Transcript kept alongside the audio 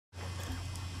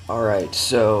Alright,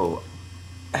 so,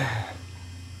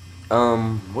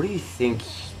 what do you think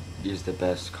is the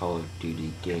best Call of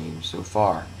Duty game so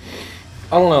far?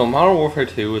 I don't know. Modern Warfare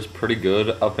 2 was pretty good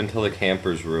up until the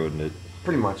campers ruined it.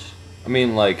 Pretty much. I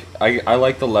mean, like, I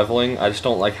like the leveling. I just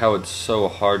don't like how it's so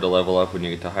hard to level up when you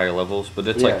get to higher levels, but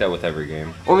it's like Yeah. that with every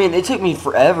game. Well, I mean, it took me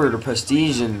forever to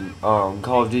prestige in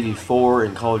Call of Duty 4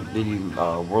 and Call of Duty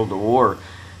World at War,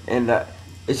 and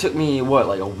it took me, what,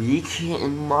 like a week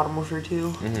in Modern Warfare 2?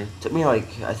 Mm-hmm. Took me, like,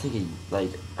 I think, I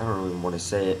don't even want to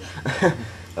say it.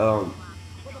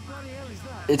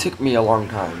 It took me a long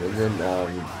time, and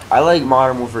then I like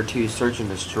Modern Warfare 2 Search and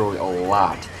Destroy a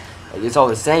lot. Like, it's all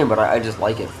the same, but I just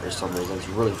like it for some reason. It's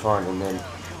really fun. And then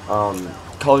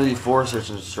Call of Duty 4 Search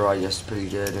and Destroy, I guess, is pretty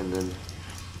good. And then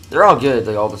they're all good,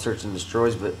 like all the Search and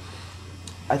Destroys, but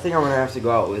I think I'm gonna have to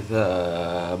go out with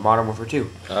Modern Warfare 2.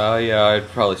 Yeah, I'd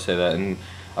probably say that, and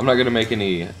I'm not gonna make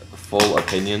any full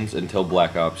opinions until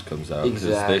Black Ops comes out. 'Cause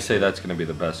Exactly. they say that's gonna be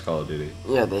the best Call of Duty.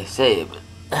 Yeah, they say it, but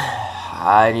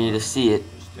I need to see it.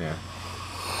 Yeah.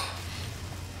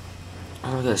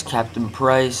 Oh, there's Captain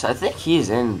Price. I think he's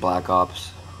in Black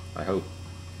Ops. I hope.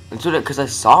 That's what, because I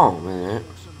saw him in it.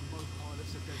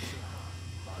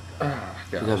 We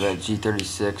got Gosh. that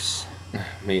G36.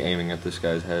 Me aiming at this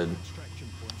guy's head.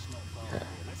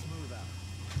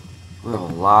 We have a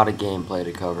lot of gameplay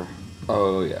to cover.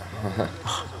 Oh yeah.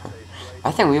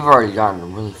 I think we've already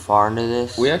gotten really far into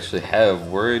this. We actually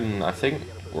have. I think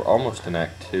we're almost in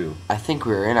Act 2. I think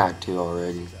we're in Act 2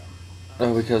 already.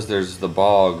 Oh, because there's the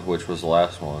Bog, which was the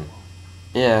last one.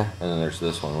 Yeah. And then there's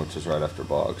this one, which is right after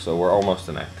Bog. So we're almost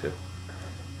in Act 2.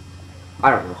 I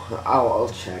don't know. I'll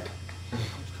check.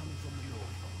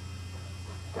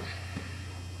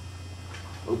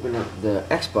 Open up the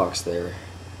Xbox there.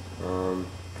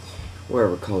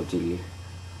 Wherever Call of Duty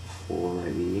 4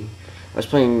 maybe. I was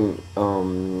playing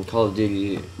Call of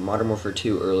Duty Modern Warfare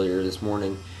 2 earlier this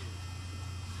morning,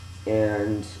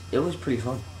 and it was pretty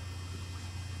fun.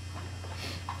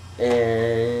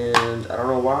 And I don't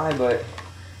know why, but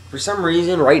for some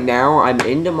reason right now I'm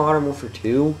into Modern Warfare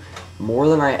 2 more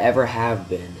than I ever have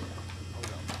been.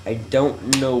 I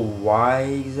don't know why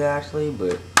exactly,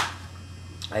 but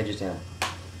I just am.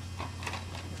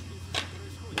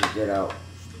 Just get out.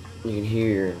 You can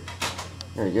hear.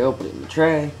 There you go. Put it in the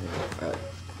tray. Alright.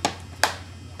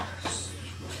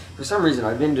 For some reason,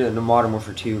 I've been doing the Modern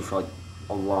Warfare 2 for like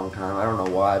a long time. I don't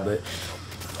know why, but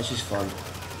it's just fun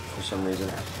for some reason.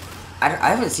 I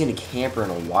haven't seen a camper in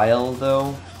a while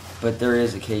though, but there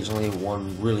is occasionally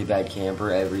one really bad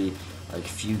camper every like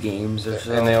few games or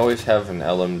so. And they always have an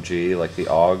LMG, like the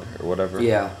AUG or whatever.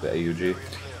 Yeah. The AUG.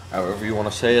 However you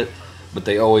want to say it. But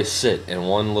they always sit in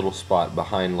one little spot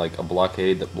behind like a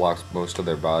blockade that blocks most of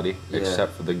their body, Yeah.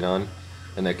 except for the gun.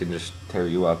 And they can just tear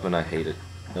you up, and I hate it.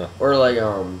 Yeah. Or like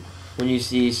when you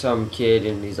see some kid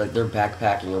and he's like they're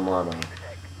backpacking him on a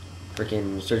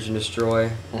freaking Search and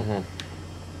Destroy. Mm-hmm.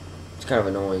 It's kind of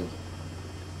annoying.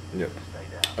 Yep.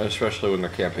 Especially when they're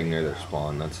camping near their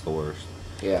spawn, that's the worst.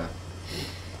 Yeah.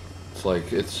 It's like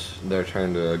they're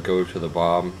trying to go to the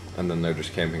bomb, and then they're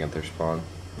just camping at their spawn.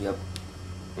 Yep.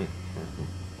 Mm-hmm.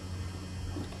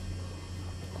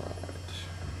 Alright.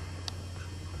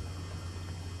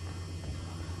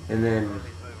 And then.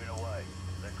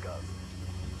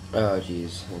 Oh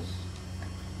jeez.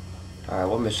 Alright,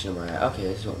 what mission am I at? Okay,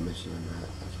 this is what mission I'm at.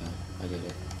 Okay, I get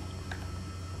it.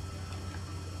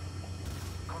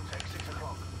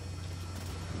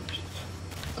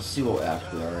 Let's see what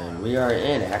act we are in. We are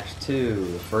in Act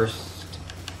 2, the first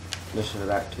mission of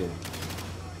Act 2.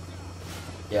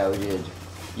 Yeah, we did.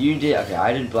 You did, okay,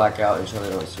 I did Blackout and Charlie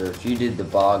Don't Surf. You did The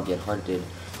Bog, Get Hunted.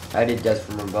 I did Death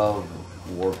from Above,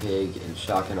 War Pig, and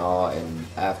Shock and Awe, and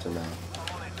Aftermath.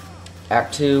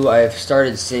 Act 2, I've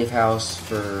started Safe House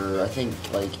for, I think,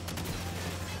 like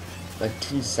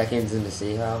 10 seconds into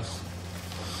Safe House.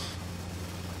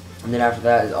 And then after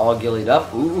that is All Gillied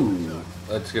Up. Ooh,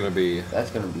 That's gonna be. that's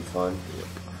gonna be fun. Yep.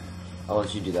 I'll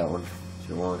let you do that one if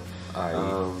you want. I.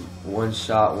 One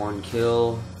shot, one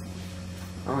kill.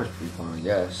 That was pretty fun, I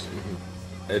guess.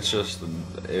 It's just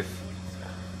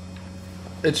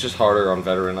it's just harder on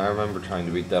veteran. I remember trying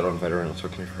to beat that on veteran. It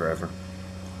took me forever.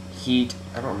 Heat.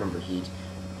 I don't remember Heat.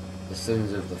 The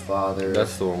Sins of the Father.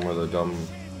 That's the one where the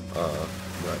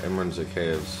Imran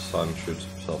Zakhaev's son shoots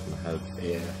himself in the head.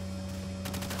 Yeah.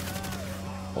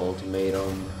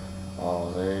 Ultimatum.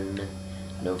 All in.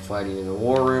 No fighting in the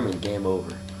war room and game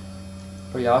over.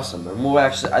 Pretty awesome. And we'll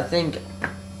actually, I think,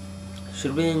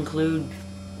 should we include,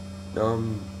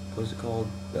 what's it called?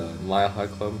 Mile High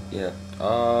Club. Yeah.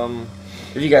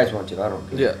 If you guys want to, I don't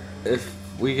care. Yeah, if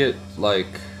we get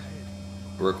like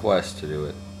requests to do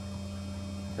it,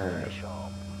 Alright.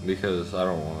 Because I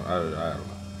don't want. I don't know.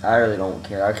 I really don't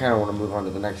care. I kind of want to move on to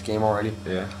the next game already.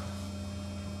 Yeah.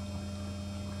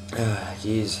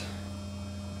 Jeez.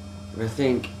 I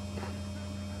think.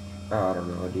 Oh, I don't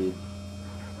know, dude.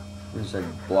 I'm just like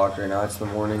blocked right now. It's the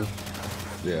morning.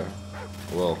 Yeah.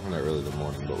 Well, not really the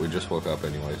morning, but we just woke up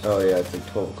anyways. Oh yeah, it's like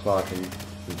 12 o'clock and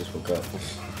we just woke up.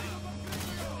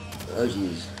 Oh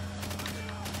jeez.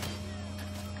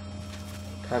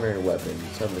 Primary weapon,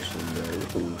 submachine gun.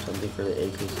 Ooh, something for the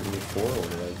AK-74. What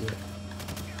did I get?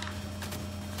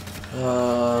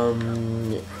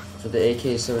 For the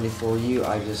AK-74U,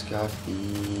 I just got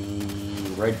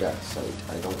the red dot sight.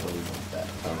 I don't really want that.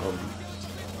 None.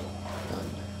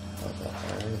 About that.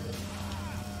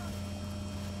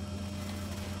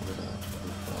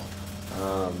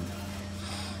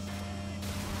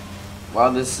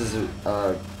 While this is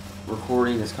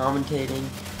recording, this commentating,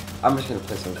 I'm just gonna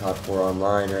play some COD 4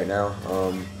 online right now.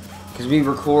 Because we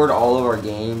record all of our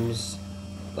games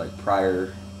like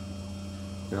prior.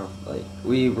 You know, like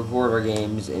we record our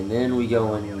games and then we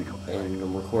go in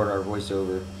and record our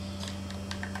voiceover.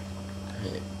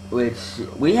 Which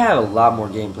we have a lot more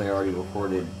gameplay already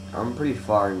recorded. I'm pretty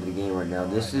far into the game right now.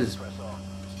 This is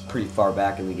pretty far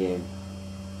back in the game.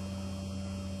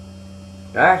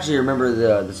 I actually remember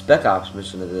the Spec Ops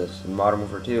mission of this in Modern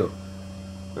Warfare 2.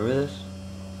 Remember this?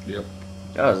 Yep.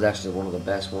 That was actually one of the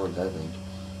best ones, I think.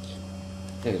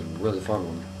 I think it's a really fun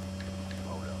one.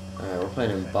 Alright, we're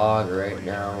playing in Bog right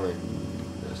now, and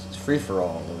it's free for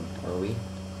all, are we?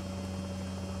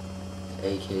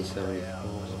 AK-74.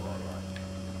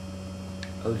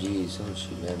 Oh geez, someone's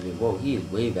shooting at me. Whoa, he is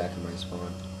way back in my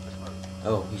spawn.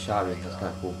 Oh, he shot me. That's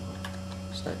not cool.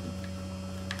 Sniping.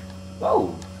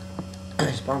 Whoa!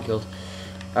 Spawn killed.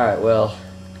 Alright, well.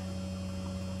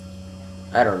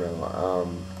 I don't know.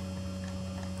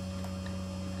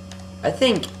 I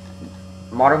think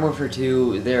Modern Warfare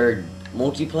 2, their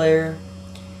multiplayer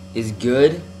is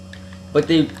good, but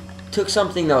they took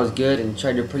something that was good and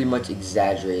tried to pretty much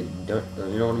exaggerate. You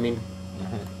know what I mean?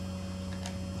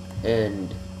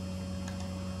 And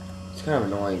it's kind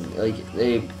of annoying. Like,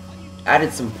 they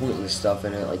added some pointless stuff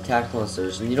in it, like tactical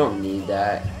insertion. You don't need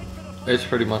that. It's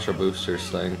pretty much a boosters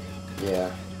thing.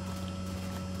 Yeah.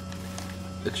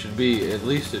 It should be, at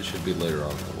least it should be later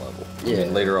on in the level. Yeah. I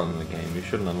mean, later on in the game. You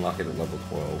shouldn't unlock it at level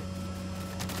 12.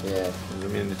 Yeah. I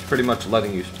mean, it's pretty much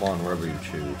letting you spawn wherever you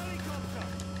choose.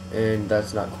 And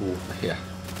that's not cool. Yeah.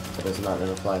 That is not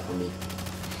gonna apply for me.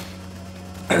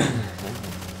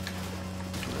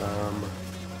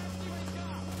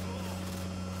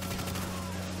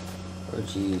 Oh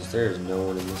jeez, there is no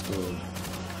one in this game.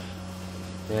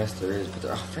 Yes, there is, but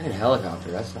freaking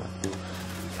helicopter. That's not cool.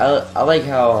 I like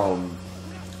how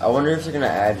I wonder if they're gonna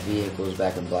add vehicles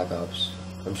back in Black Ops.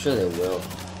 I'm sure they will.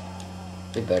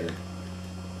 They better.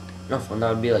 You know how fun that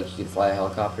would be? Like you could fly a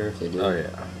helicopter if they do. Oh yeah.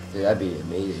 Dude, that'd be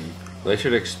amazing. They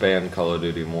should expand Call of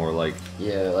Duty more, like,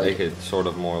 Yeah, like make it sort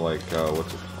of more like,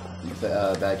 what's it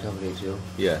called? Bad Company too.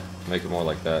 Yeah, make it more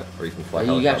like that, where you can fly Like,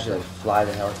 you can helicopter. actually like fly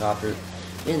the helicopter.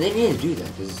 Man, they need to do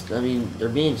that because I mean they're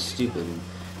being stupid.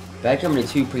 Bad Company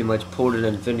 2 pretty much pulled an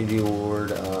Infinity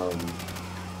Ward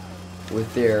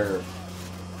with their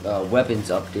weapons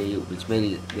update, which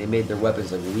they made their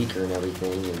weapons like weaker and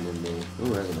everything, and then they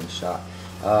that's a nice shot.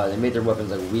 They made their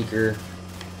weapons like weaker.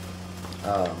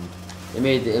 They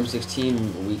made the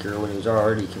M16 weaker when it was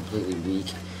already completely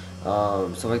weak,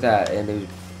 stuff like that, and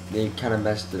they kind of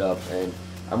messed it up. And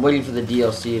I'm waiting for the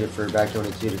DLC for Bad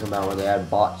Company 2 to come out where they add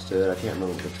bots to it. I can't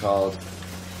remember what it's called.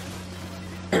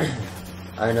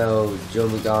 I know Joe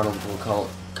McDonald will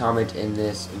comment in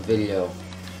this video.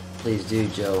 Please do,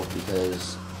 Joe,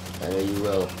 because I know you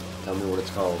will. Tell me what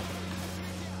it's called.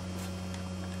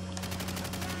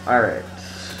 Alright.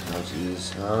 Oh,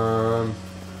 jeez.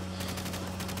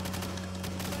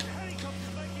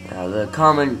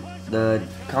 The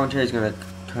commentary is gonna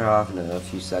cut off in a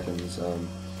few seconds.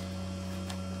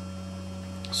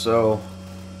 So,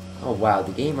 oh wow,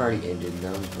 the game already ended.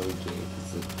 That was really good.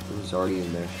 It was already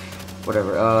in there.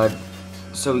 Whatever.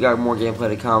 So we got more gameplay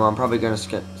to come. I'm probably gonna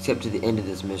skip to the end of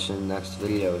this mission next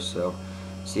video. So,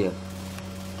 see ya.